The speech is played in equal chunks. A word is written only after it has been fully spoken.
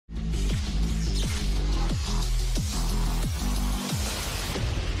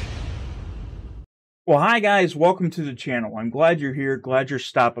Well, hi guys, welcome to the channel. I'm glad you're here, glad you're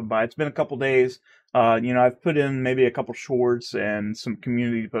stopping by. It's been a couple days. I've put in maybe a couple shorts and some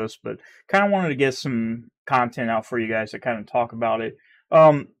community posts, but kind of wanted to get some content out for you guys to kind of talk about it.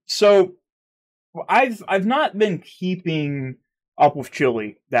 So I've not been keeping up with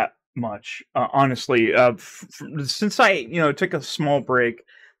Chille that much, honestly. Since I took a small break,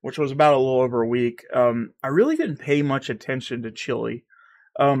 which was about a little over a week. I really didn't pay much attention to Chille.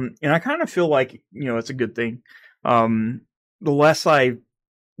 And I kind of feel like, it's a good thing. The less I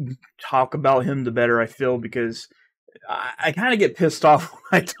talk about him, the better I feel, because I kind of get pissed off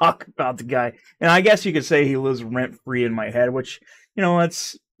when I talk about the guy. And I guess you could say he lives rent free in my head, which,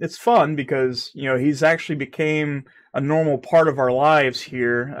 it's fun because, he's actually became a normal part of our lives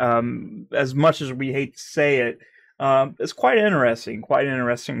here. As much as we hate to say it, it's quite interesting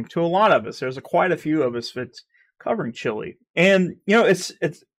to a lot of us. There's quite a few of us that's covering Chille, and it's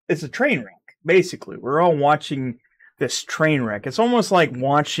a train wreck. Basically, we're all watching this train wreck. It's almost like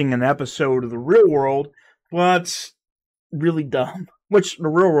watching an episode of The Real World, but really dumb. Which The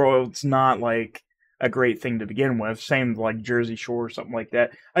Real World's not like a great thing to begin with. Same like Jersey Shore or something like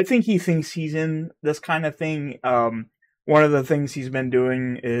that. I think he thinks he's in this kind of thing. One of the things he's been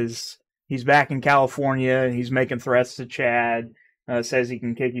doing is he's back in California and he's making threats to Chad. Says he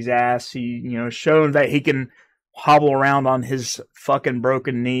can kick his ass. He shown that he can hobble around on his fucking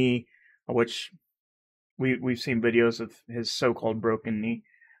broken knee, which we've seen videos of his so-called broken knee.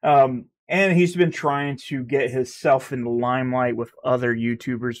 And he's been trying to get himself in the limelight with other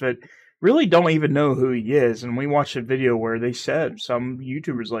YouTubers that really don't even know who he is. And we watched a video where they said, some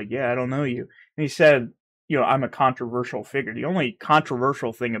YouTubers like, yeah, I don't know you. And he said, I'm a controversial figure. The only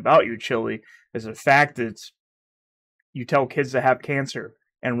controversial thing about you, Chille, is the fact that you tell kids to have cancer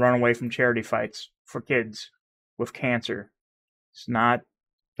and run away from charity fights for kids with cancer. It's not,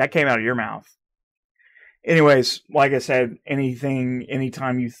 that came out of your mouth. Anyways, like I said,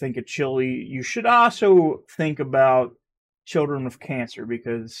 anytime you think of Chille, you should also think about children with cancer,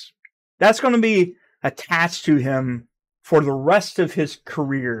 because that's going to be attached to him for the rest of his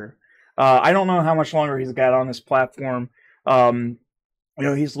career. I don't know how much longer he's got on this platform.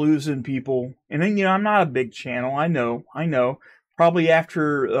 He's losing people, and then, I'm not a big channel. I know. Probably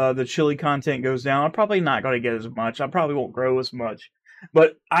after the Chille content goes down, I'm probably not going to get as much. I probably won't grow as much.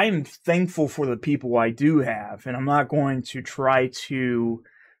 But I'm thankful for the people I do have, and I'm not going to try to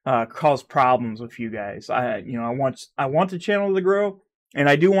cause problems with you guys. I want the channel to grow, and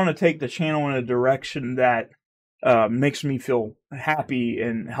I do want to take the channel in a direction that makes me feel happy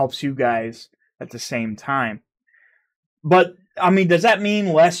and helps you guys at the same time. But I mean, does that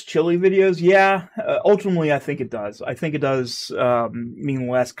mean less Chille videos? Yeah, ultimately, I think it does. I think it does mean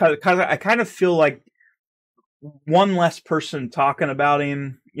less, because I kind of feel like one less person talking about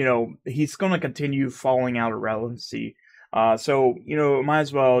him, he's going to continue falling out of relevancy. So, might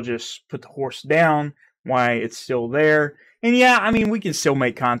as well just put the horse down while it's still there. And yeah, I mean, we can still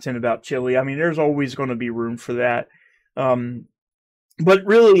make content about Chille. I mean, there's always going to be room for that. But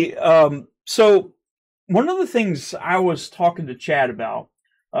really, so one of the things I was talking to Chad about,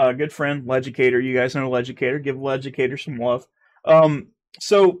 a good friend, Leducator, you guys know Leducator, give Leducator some love. I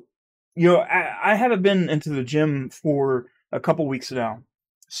haven't been into the gym for a couple weeks now.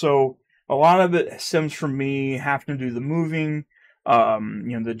 So a lot of it stems from me having to do the moving,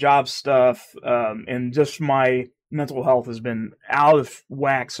 the job stuff, and just my mental health has been out of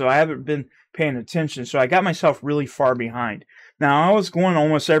whack. So I haven't been paying attention. So I got myself really far behind. Now, I was going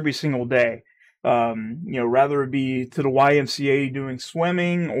almost every single day. Rather it be to the YMCA doing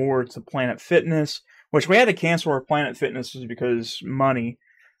swimming or to Planet Fitness, which we had to cancel our Planet Fitness because money.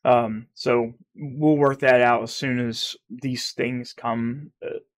 So we'll work that out as soon as these things come.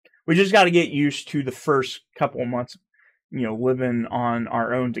 We just got to get used to the first couple of months, living on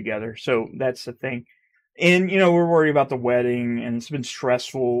our own together. So that's the thing. And, we're worried about the wedding, and it's been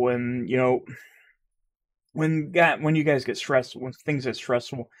stressful. And, when you guys get stressed, when things get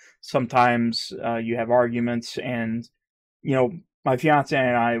stressful, sometimes you have arguments, and my fiance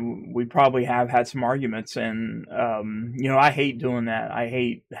and I, we probably have had some arguments, and I hate doing that. I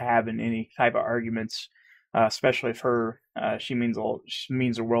hate having any type of arguments, especially with her. She means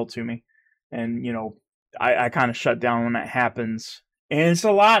the world to me, and I kind of shut down when that happens, and it's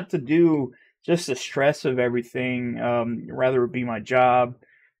a lot to do. Just the stress of everything, rather it be my job,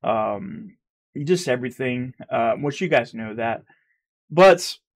 just everything, which you guys know that.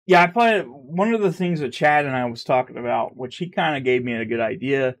 But yeah, one of the things that Chad and I was talking about, which he kind of gave me a good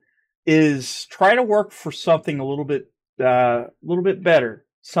idea, is try to work for something a little bit better,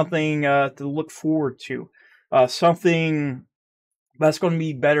 something to look forward to, something that's going to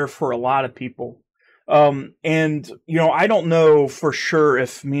be better for a lot of people. And, you know, I don't know for sure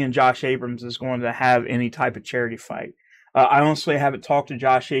if me and Josh Abrams is going to have any type of charity fight. I honestly haven't talked to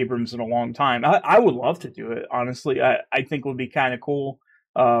Josh Abrams in a long time. I would love to do it, honestly. I think it would be kind of cool.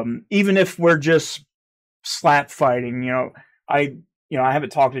 Even if we're just slap fighting, I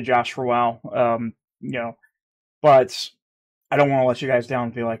haven't talked to Josh for a while, but I don't want to let you guys down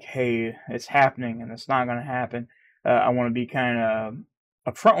and be like, hey, it's happening and it's not going to happen. I want to be kind of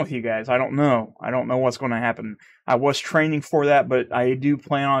upfront with you guys. I don't know what's going to happen. I was training for that, but I do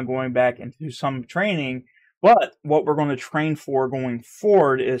plan on going back and do some training. But what we're going to train for going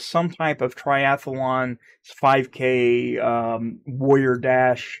forward is some type of triathlon, 5K, Warrior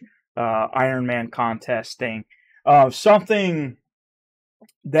Dash, Ironman contest thing. Something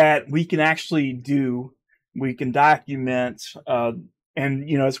that we can actually do, we can document, and,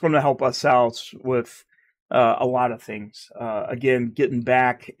 it's going to help us out with a lot of things. Again, getting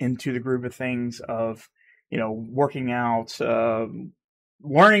back into the groove of things of, working out,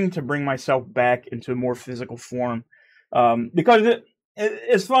 learning to bring myself back into a more physical form. Because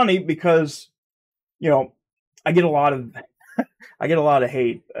it's funny because, I get a lot of,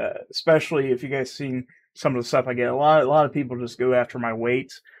 hate, especially if you guys seen some of the stuff I get. A lot of people just go after my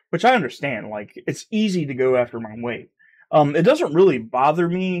weight, which I understand. Like, it's easy to go after my weight. It doesn't really bother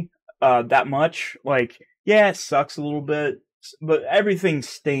me that much. Like, yeah, it sucks a little bit, but everything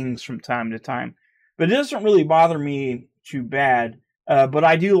stings from time to time. But it doesn't really bother me too bad. But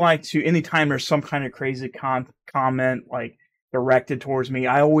I do like to, anytime there's some kind of crazy comment like directed towards me,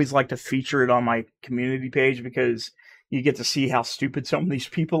 I always like to feature it on my community page because you get to see how stupid some of these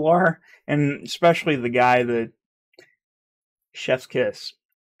people are. And especially the guy that Chef's Kiss,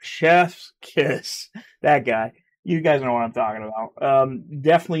 that guy. You guys know what I'm talking about.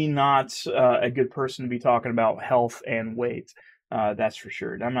 Definitely not a good person to be talking about health and weight. That's for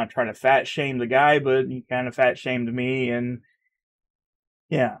sure. I'm not trying to fat shame the guy, but he kind of fat shamed me, and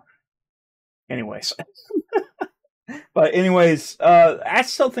yeah. Anyways. But anyways,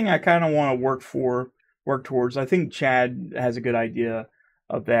 that's something I kind of want to work towards. I think Chad has a good idea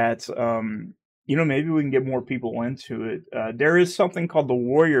of that. Maybe we can get more people into it. There is something called the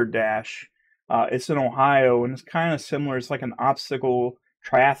Warrior Dash. It's in Ohio, and it's kind of similar. It's like an obstacle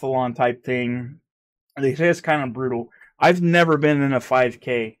triathlon type thing. They say it's kind of brutal. I've never been in a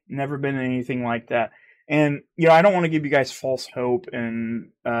 5K, never been in anything like that. And, I don't want to give you guys false hope and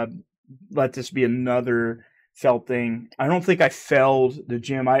let this be another failed thing. I don't think I failed the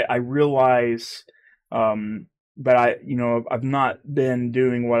gym. I realize that I've not been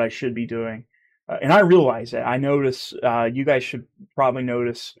doing what I should be doing. And I realize that. I notice, you guys should probably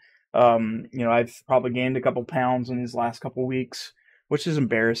notice, I've probably gained a couple pounds in these last couple weeks, which is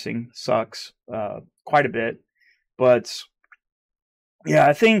embarrassing, sucks, quite a bit. But yeah,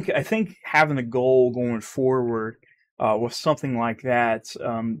 I think having a goal going forward, with something like that,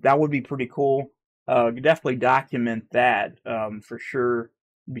 that would be pretty cool. Definitely document that, for sure,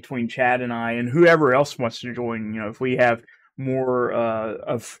 between Chad and I and whoever else wants to join. If we have more,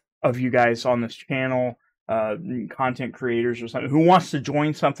 of you guys on this channel, content creators or something who wants to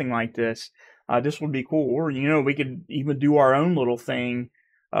join something like this, this would be cool. Or, we could even do our own little thing,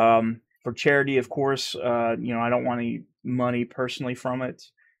 for charity, of course. I don't want any money personally from it.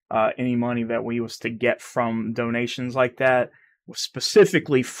 Any money that we was to get from donations like that was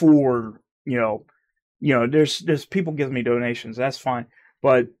specifically for, there's people giving me donations. That's fine.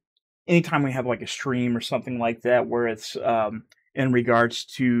 But anytime we have like a stream or something like that, where it's, in regards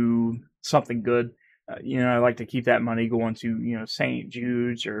to something good, I like to keep that money going to, St.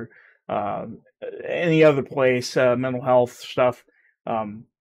 Jude's or, any other place, mental health stuff.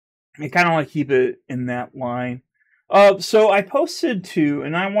 I kind of want to keep it in that line. So I posted to,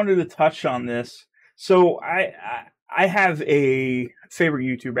 and I wanted to touch on this. So I have a favorite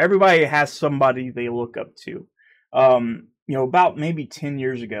YouTuber. Everybody has somebody they look up to. About maybe 10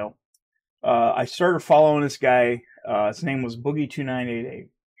 years ago, I started following this guy. His name was Boogie2988.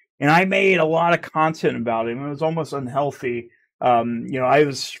 And I made a lot of content about him. It was almost unhealthy. I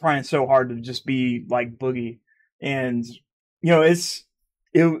was trying so hard to just be like Boogie. And,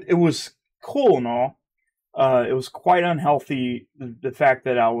 it was cool and all. It was quite unhealthy, the fact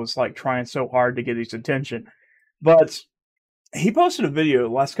that I was like trying so hard to get his attention. But he posted a video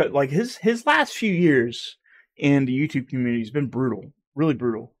his last few years in the YouTube community has been brutal, really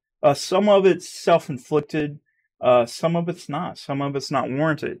brutal. Some of it's self-inflicted, some of it's not. Some of it's not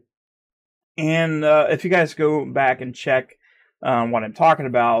warranted. And if you guys go back and check what I'm talking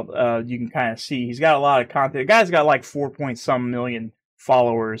about, you can kind of see he's got a lot of content. The guy's got like 4-point-some million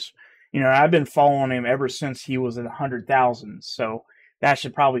followers. I've been following him ever since he was at 100,000. So that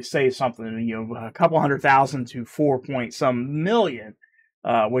should probably say something. You know, a couple 100,000 to 4 point some million,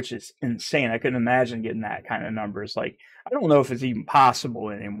 which is insane. I couldn't imagine getting that kind of numbers. Like, I don't know if it's even possible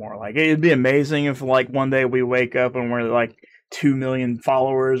anymore. Like, it'd be amazing if like one day we wake up and we're like 2 million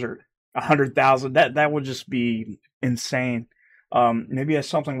followers or 100,000. That would just be insane. Maybe that's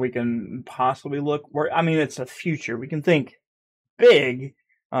something we can possibly look where. I mean, it's a future. We can think big.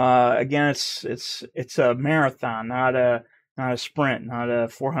 Again, it's a marathon, not a sprint, not a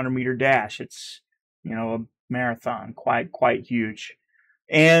 400-meter dash. It's, you know, a marathon, quite huge.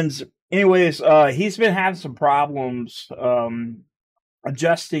 And anyways, he's been having some problems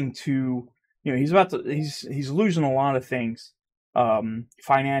adjusting to, you know, he's losing a lot of things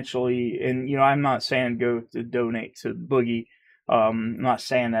financially. And, you know, I'm not saying go to donate to Boogie. I'm not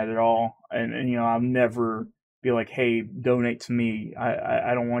saying that at all. And you know, I'll never be like, hey, donate to me.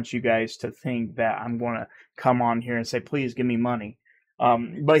 I don't want you guys to think that I'm going to come on here and say, please give me money.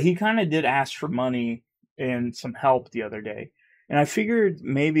 But he kind of did ask for money and some help the other day. And I figured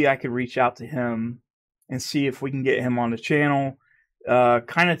maybe I could reach out to him and see if we can get him on the channel,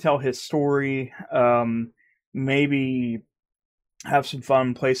 kind of tell his story, maybe have some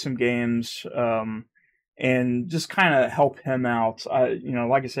fun, play some games, and just kind of help him out. You know,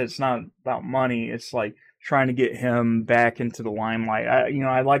 like I said, it's not about money. It's like trying to get him back into the limelight.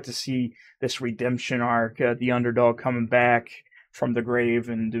 I'd like to see this redemption arc, the underdog coming back from the grave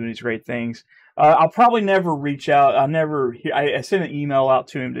and doing these great things. I'll probably never reach out. I sent an email out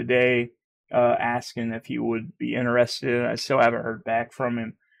to him today, asking if he would be interested. I still haven't heard back from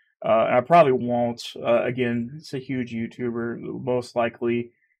him. And I probably won't. Again, it's a huge YouTuber. Most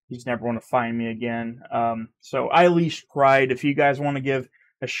likely, he's never going to find me again. So I leash pride. If you guys want to give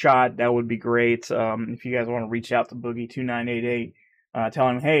a shot, that would be great. If you guys want to reach out to Boogie2988, tell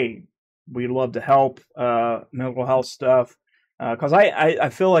him, hey, we'd love to help, mental health stuff. Because I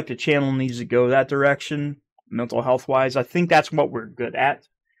feel like the channel needs to go that direction, mental health wise. I think that's what we're good at.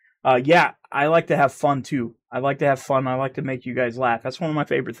 Yeah, I like to have fun too. I like to have fun. I like to make you guys laugh. That's one of my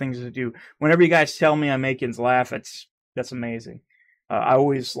favorite things to do. Whenever you guys tell me I make you laugh, that's amazing. I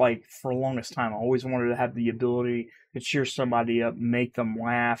always, like, for the longest time, I always wanted to have the ability to cheer somebody up, make them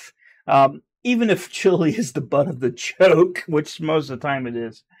laugh. Even if Chille is the butt of the joke, which most of the time it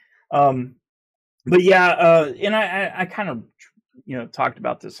is. But yeah, and I kind of, you know, talked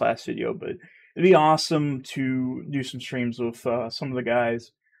about this last video, but it'd be awesome to do some streams with some of the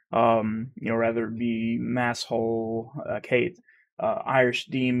guys. You know, rather it be Masshole, Kate, Irish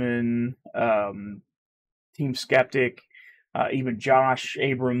Demon, Team Skeptic, even Josh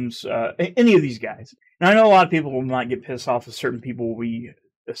Abrams, any of these guys. And I know a lot of people will not get pissed off with certain people we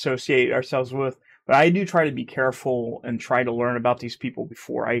associate ourselves with, but I do try to be careful and try to learn about these people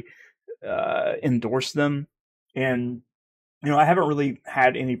before I endorse them. And, you know, I haven't really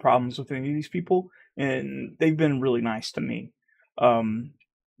had any problems with any of these people, and they've been really nice to me.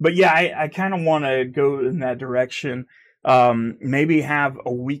 But yeah, I kind of want to go in that direction. Maybe have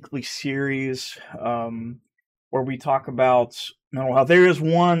a weekly series where we talk about mental health. There is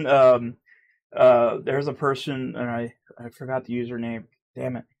one, there's a person, and I forgot the username.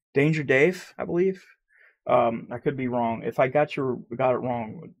 Damn it. Danger Dave, I believe. I could be wrong. If I got it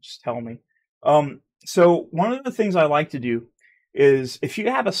wrong, just tell me. So one of the things I like to do is, if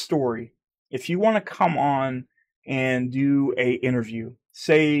you have a story, if you want to come on and do a interview,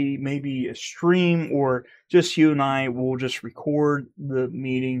 say maybe a stream, or just you and I will just record the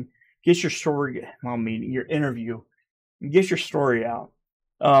meeting, get your story, your interview, get your story out.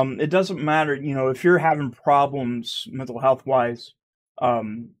 It doesn't matter, you know, if you're having problems mental health wise,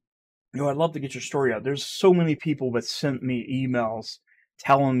 you know, I'd love to get your story out. There's so many people that sent me emails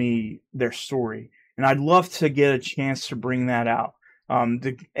telling me their story, and I'd love to get a chance to bring that out.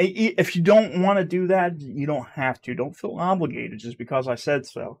 If you don't want to do that, you don't have to. Don't feel obligated just because I said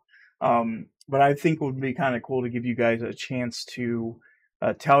so. But I think it would be kind of cool to give you guys a chance to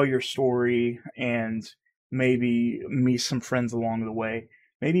tell your story and maybe meet some friends along the way.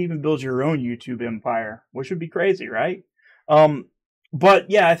 Maybe even build your own YouTube empire, which would be crazy, right?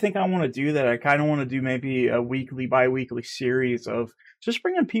 But yeah, I think I want to do that. I kind of want to do maybe a weekly, bi-weekly series of just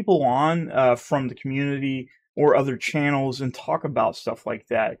bringing people on from the community or other channels and talk about stuff like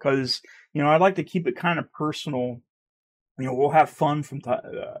that. Because, you know, I'd like to keep it kind of personal. You know, we'll have fun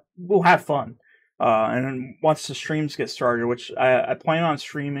we'll have fun. And then once the streams get started, which I plan on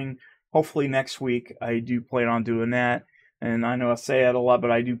streaming hopefully next week, I do plan on doing that. And I know I say that a lot, but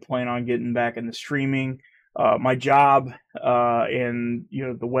I do plan on getting back into streaming. My job and, you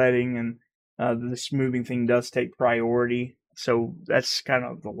know, the wedding and this moving thing does take priority. So that's kind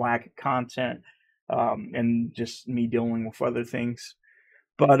of the lack of content and just me dealing with other things.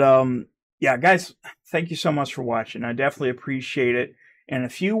 But yeah, guys, thank you so much for watching. I definitely appreciate it. And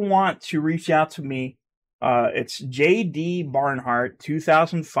if you want to reach out to me, it's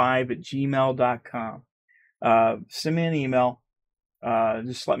jdbarnhart2005@gmail.com. Send me an email.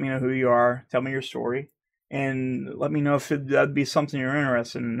 Just let me know who you are. Tell me your story. And let me know if that'd be something you're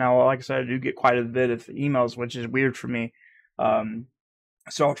interested in. Now, like I said, I do get quite a bit of emails, which is weird for me.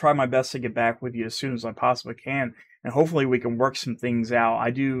 So I'll try my best to get back with you as soon as I possibly can. And hopefully we can work some things out.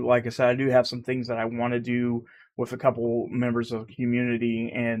 I do, like I said, I do have some things that I want to do with a couple members of the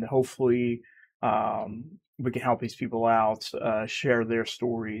community. And hopefully we can help these people out, share their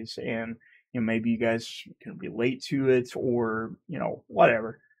stories. And maybe you guys can relate to it or,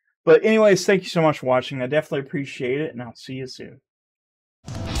 whatever. But anyways, thank you so much for watching. I definitely appreciate it, and I'll see you soon.